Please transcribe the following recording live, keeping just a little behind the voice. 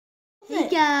Hey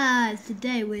guys,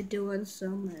 today we're doing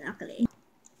some LACHLAN.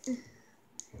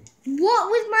 What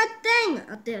was my thing?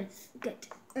 Oh, this. Good.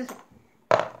 Okay.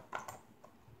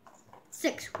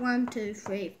 6, 1, 2,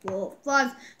 3, 4,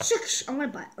 5, 6. I'm gonna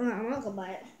buy it. I'm not gonna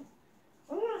buy it.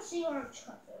 I'm gonna see what I'm trying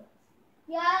to do.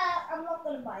 Yeah, I'm not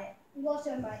gonna buy it. I'm also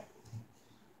gonna buy it.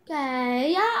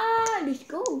 Okay, yeah, let's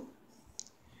go.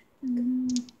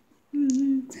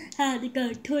 How to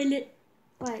go toilet?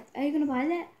 Wait, are you gonna buy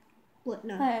that? What?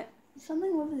 No. Wait,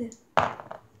 something over there.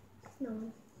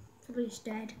 No. Probably just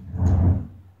dead.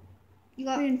 You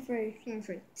got 3 and 3. 3 and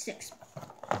 3. 6.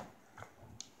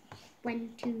 1,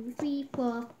 2, 3,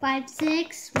 4, 5,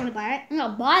 6. Wanna buy it? I'm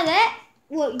gonna buy that.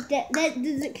 Well, that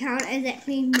doesn't count as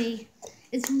actually me.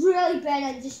 It's really bad.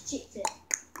 I just checked it.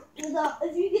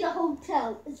 If you get a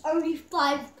hotel, it's only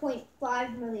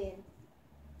 5.5 million.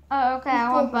 Oh, okay, I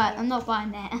It's won't 4 buy. million. I'm not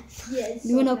buying that. Yeah, it's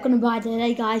We're so not bad. gonna buy that,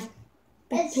 eh, guys?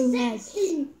 That's It's too bad.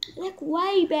 16. Like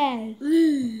way bad.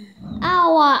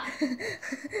 Ow.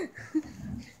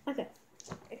 Okay,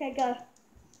 go.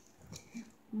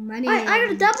 Money. I got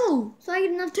a double, so I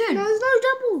get another turn. No, there's no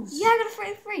doubles. Yeah, I got a 3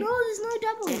 and 3. No, there's no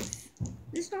doubles.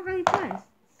 It's not really close.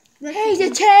 He's a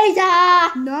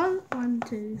chaser. No. 1,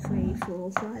 2, 3,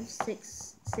 4, 5,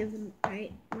 6, 7,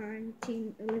 8, 9,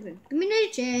 10, 11. Give me no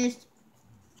chest.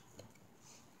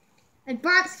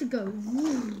 Advance to go.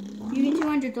 You get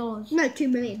 $200. No, $2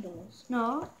 million.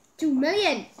 No. 2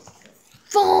 million.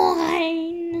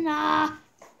 Fine. Yeah.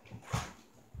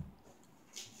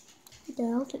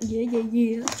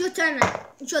 It's your turn, mate.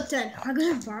 It's your turn. I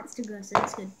got advance to go, so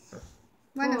that's good.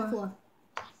 1 and 4.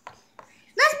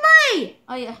 That's me!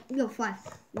 Oh yeah. You got 5.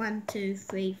 1, 2,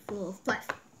 3, 4, 5.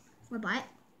 Wanna buy it?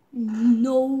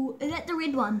 No. Is that the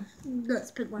red one?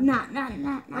 Let's pick one. Nah.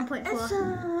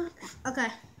 1.4. Okay.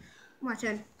 My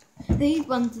turn. These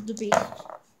ones are the best.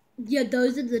 Yeah,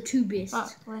 those are the 2 best.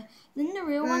 Then the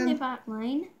real one, they're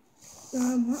LACHLAN.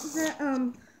 What was that?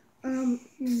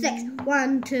 6.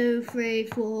 1, 2, 3,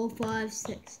 4, 5,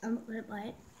 6. I'm not gonna buy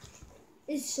it.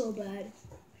 It's so bad.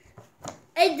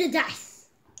 And the dice.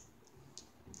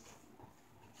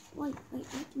 Wait,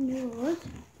 open yours.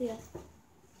 Yeah. So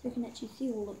you can actually see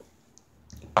all of it.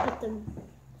 Put them.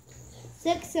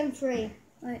 6 and 3.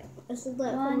 Wait. It's a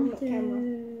little 1, camera.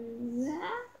 2.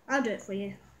 I'll do it for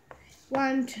you.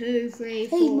 1, 2, 3, Hey,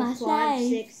 4, my 5, slave.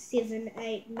 6, 7,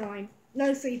 8, 9.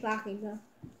 No free parking though.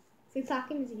 Free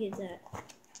parking is against that.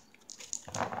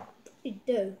 You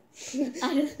do.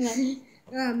 I just meant.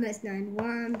 That's 9.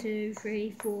 1, 2,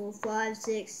 3, 4, 5,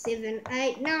 6, 7,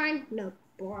 8, 9. No,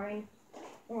 boring.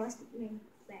 Oh, that's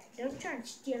bad. Don't try and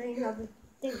steal any other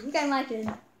thing. You don't like it.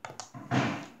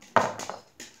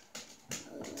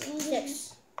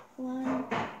 6. 1.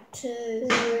 2,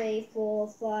 3, 4,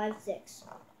 5, 6.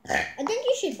 I think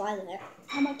you should buy that.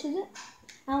 How much is it?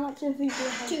 How much have you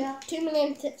got?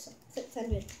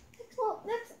 2,600,000.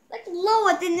 That's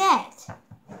lower than that.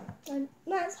 No,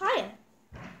 it's higher.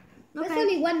 That's Okay.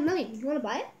 only 1 million. You want to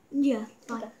buy it? Yeah.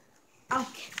 Fine. Okay. I'll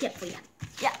get it for you.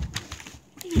 Yeah.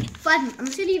 5. I'm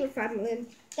sending you with 5 million.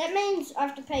 That means I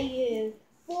have to pay you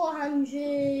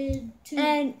 400.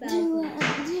 And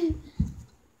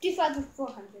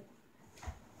 2,400.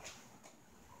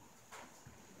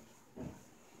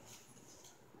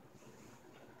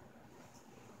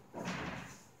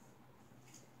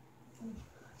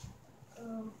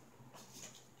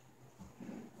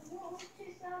 What was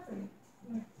 2,000?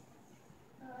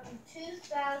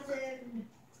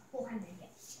 2,400.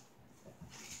 Yes.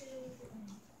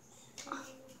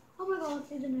 Oh my god,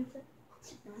 there's an exit.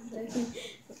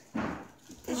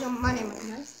 It's your money.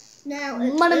 Now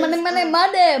Money. it's Money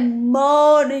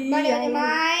on your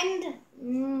mind.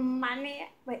 Money.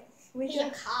 Wait, where's Here's a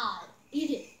your card.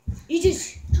 Eat it. Eat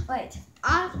it. wait?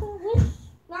 I wish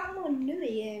 1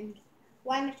 million.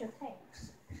 Why not your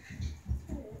cakes?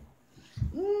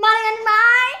 Money on your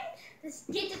mind. Let's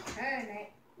get the turn, mate.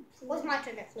 What's my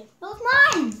turn next week? That's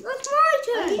mine. What's my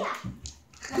turn? Yeah.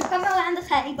 Come around the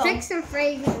table. 6 and 3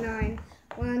 is 9.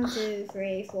 1, 2,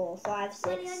 3, 4, 5, 6,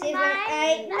 Money on 7, your mind.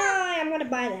 8, 9. I'm gonna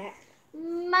buy that.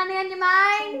 Money on your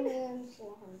mind.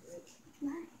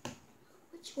 2,400,000.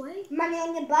 Which way? Money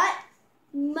on your butt.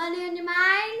 Money on your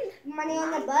mind. Money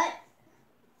on the butt.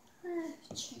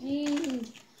 Change.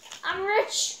 I'm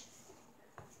rich.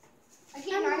 I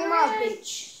get 90 Mile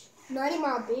Beach. 90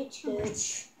 Mile Beach, dude.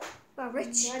 I'm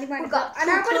rich. 90 Mile We've got And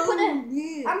I'm gonna put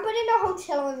yeah. I'm putting a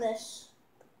hotel on this.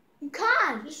 You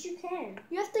can't. Yes, you can.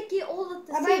 You have to get all of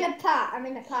the I'm in a part. I'm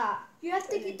in a part. You have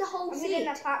to get the whole I'm in seat. an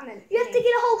apartment. You have to get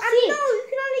a whole No, seat. you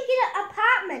can only get an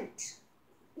apartment.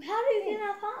 How do you get an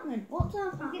apartment? What's an I'm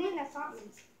apartment? getting an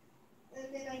apartment. And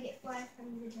then I get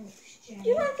 500 in exchange.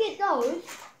 You don't get those.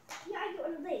 Yeah, I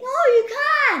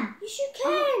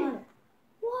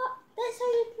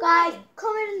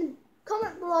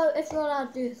below if you're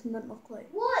allowed to do this mentally.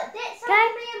 What? That's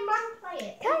how me and Mum play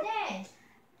it. Okay. And Dad.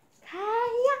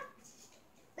 Okay.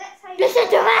 That's how you Listen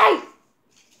play to me!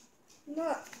 it.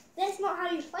 No, that's not how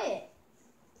you play it.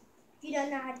 You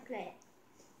don't know how to play it.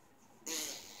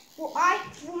 Well,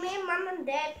 me and Mum and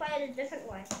Dad play it a different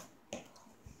way.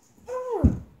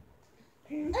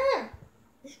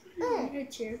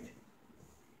 YouTube.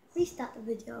 Restart the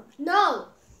video. No,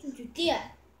 don't you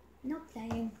dare. Not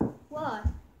playing. Why?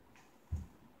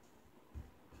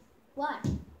 Why?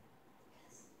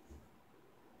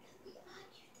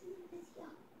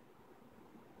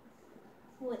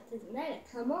 Well, it doesn't matter.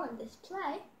 Come on, just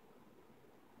play.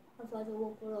 Otherwise, I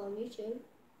won't put it on YouTube.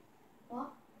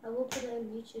 What? I will put it on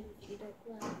YouTube if you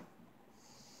don't play.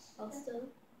 I'll still.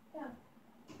 Yeah.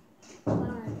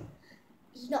 Fine.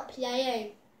 He's not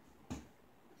playing.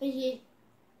 Because he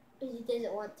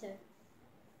doesn't want to.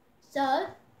 So.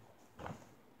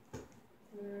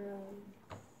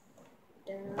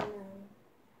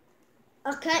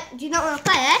 Okay, do you not want to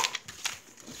play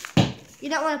it? You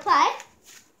don't want to play?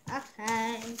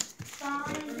 Okay. Fine.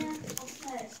 Okay.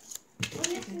 Well,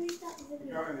 you have to restart the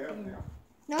video.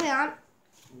 No, you aren't.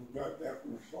 We've got that for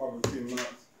 5 or 10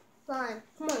 minutes. Fine.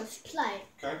 Come on, let's play.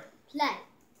 Okay. Play.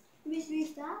 Miss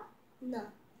restart? No.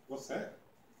 What's that?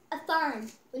 Fine.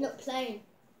 We're not playing.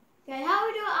 Okay, how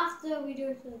we do it after we do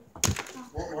it?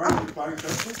 What are you playing,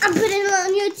 Justin? I'm putting it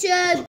on YouTube.